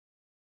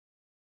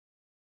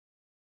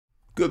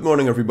Good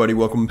morning everybody,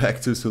 welcome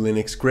back to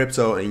Cilinix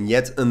Crypto and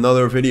yet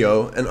another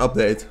video and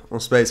update on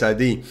Space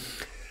ID.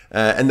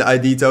 And the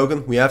ID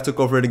token, we have to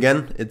cover it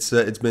again. It's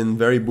been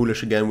very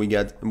bullish again.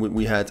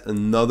 We had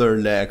another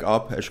leg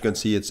up. As you can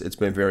see, it's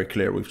been very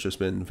clear. We've just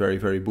been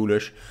very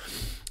bullish.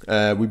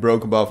 We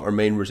broke above our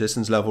main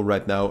resistance level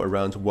right now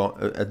around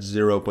at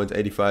 0.85,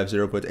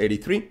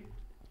 0.83.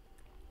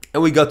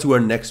 And we got to our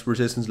next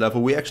resistance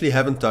level. We actually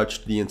haven't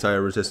touched the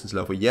entire resistance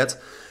level yet.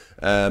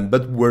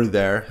 But we're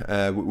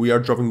there. We are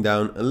dropping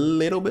down a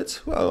little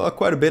bit, well,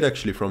 quite a bit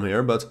actually from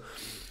here, but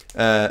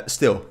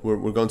still,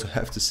 we're going to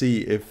have to see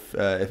if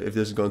this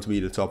is going to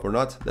be the top or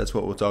not. That's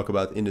what we'll talk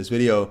about in this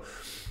video,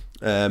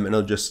 and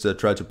I'll just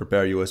try to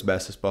prepare you as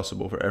best as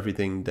possible for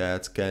everything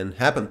that can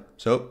happen.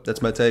 So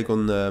that's my take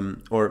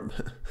on, or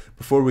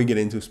before we get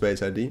into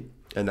Space ID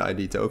and the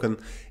ID token,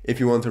 if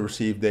you want to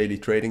receive daily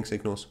trading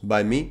signals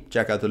by me,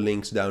 check out the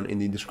links down in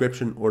the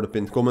description or the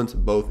pinned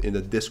comment. Both in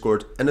the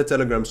Discord and the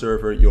Telegram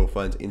server, you'll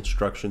find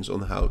instructions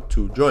on how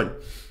to join.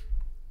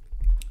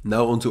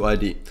 Now onto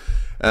ID.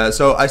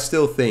 So I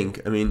still think,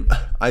 I mean,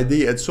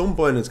 ID at some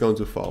point it's going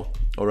to fall,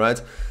 all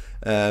right?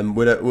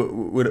 With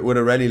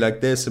a rally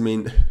like this, I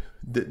mean,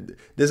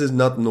 this is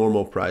not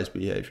normal price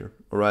behavior,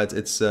 all right?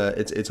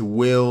 It's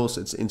whales,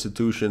 it's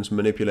institutions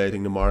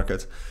manipulating the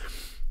market.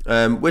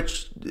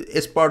 Which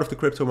is part of the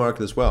crypto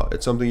market as well.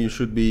 It's something you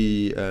should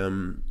be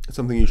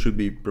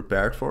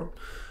prepared for,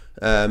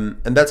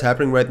 and that's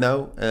happening right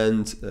now.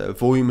 And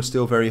volume is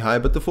still very high,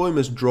 but the volume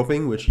is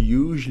dropping, which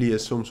usually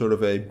is some sort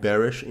of a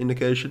bearish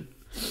indication.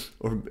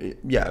 Or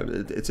yeah,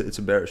 it's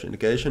a bearish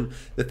indication.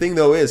 The thing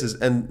though is,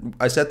 and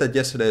I said that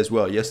yesterday as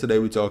well. Yesterday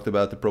we talked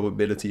about the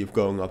probability of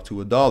going up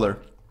to $1.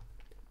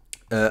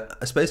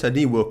 Space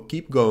ID will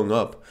keep going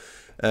up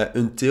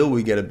until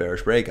we get a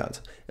bearish breakout.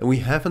 And we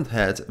haven't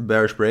had a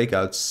bearish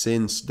breakout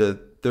since the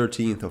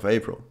 13th of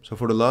April. So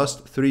for the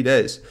last 3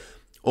 days,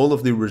 all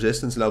of the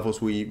resistance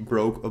levels we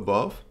broke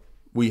above,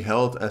 we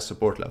held as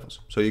support levels.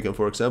 So you can,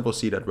 for example,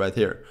 see that right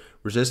here.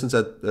 Resistance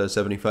at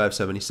 75,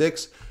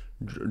 76,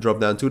 drop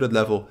down to that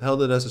level,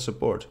 held it as a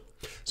support.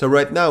 So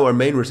right now our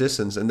main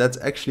resistance, and that's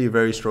actually a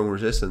very strong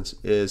resistance,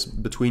 is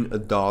between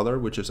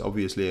 $1, which is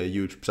obviously a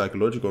huge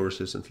psychological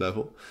resistance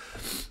level,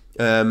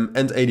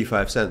 and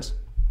 85 cents.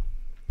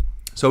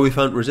 So we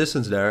found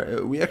resistance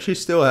there. We actually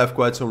still have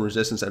quite some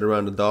resistance at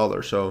around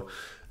 $1. So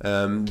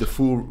the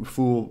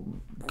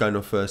full kind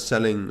of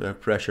selling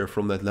pressure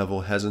from that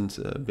level hasn't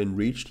been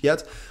reached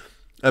yet.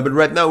 But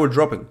right now we're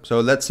dropping. So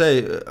let's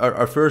say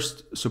our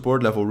first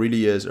support level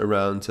really is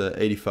around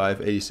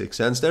 85, 86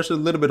 cents. There's a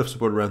little bit of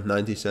support around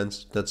 90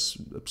 cents. That's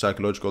a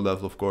psychological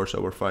level, of course. So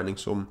we're finding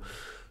some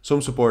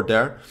support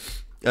there.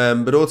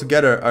 But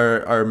altogether,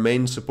 our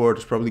main support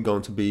is probably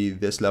going to be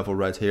this level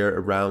right here,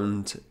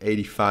 around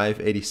 85,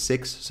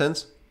 86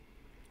 cents.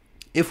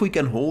 If we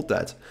can hold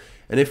that,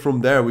 and if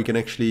from there we can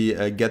actually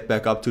get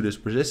back up to this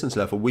resistance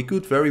level, we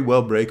could very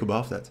well break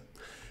above that.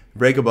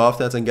 Break above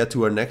that and get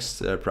to our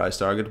next price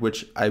target,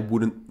 which I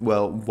wouldn't,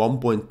 well,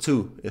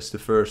 1.2 is the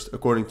first,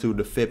 according to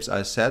the FIBs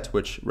I set,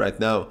 which right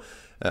now,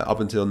 up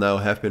until now,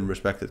 have been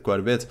respected quite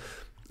a bit.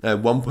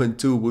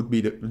 1.2 would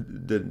be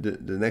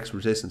the next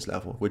resistance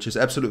level, which is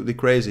absolutely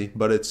crazy.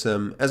 But it's,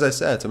 as I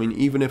said, I mean,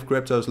 even if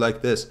cryptos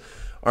like this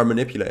are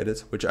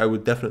manipulated, which I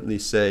would definitely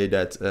say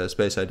that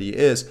Space ID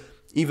is,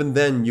 even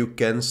then you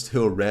can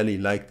still rally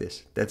like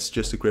this. That's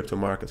just the crypto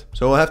market.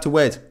 So we'll have to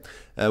wait.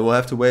 We'll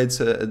have to wait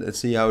and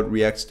see how it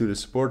reacts to the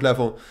support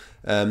level.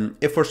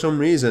 If for some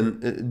reason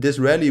this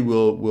rally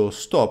will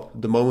stop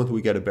the moment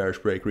we get a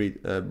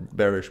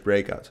bearish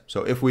breakout.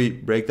 So if we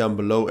break down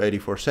below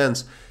 84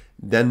 cents,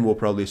 then we'll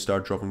probably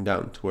start dropping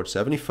down towards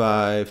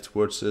 75,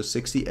 towards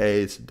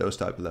 68, those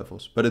type of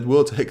levels. But it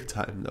will take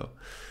time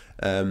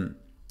though.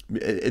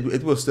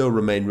 It will still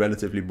remain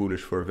relatively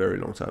bullish for a very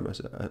long time,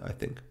 I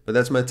think. But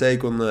that's my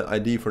take on the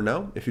ID for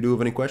now. If you do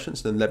have any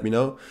questions, then let me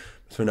know.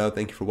 But for now,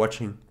 thank you for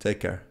watching. Take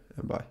care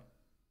and bye.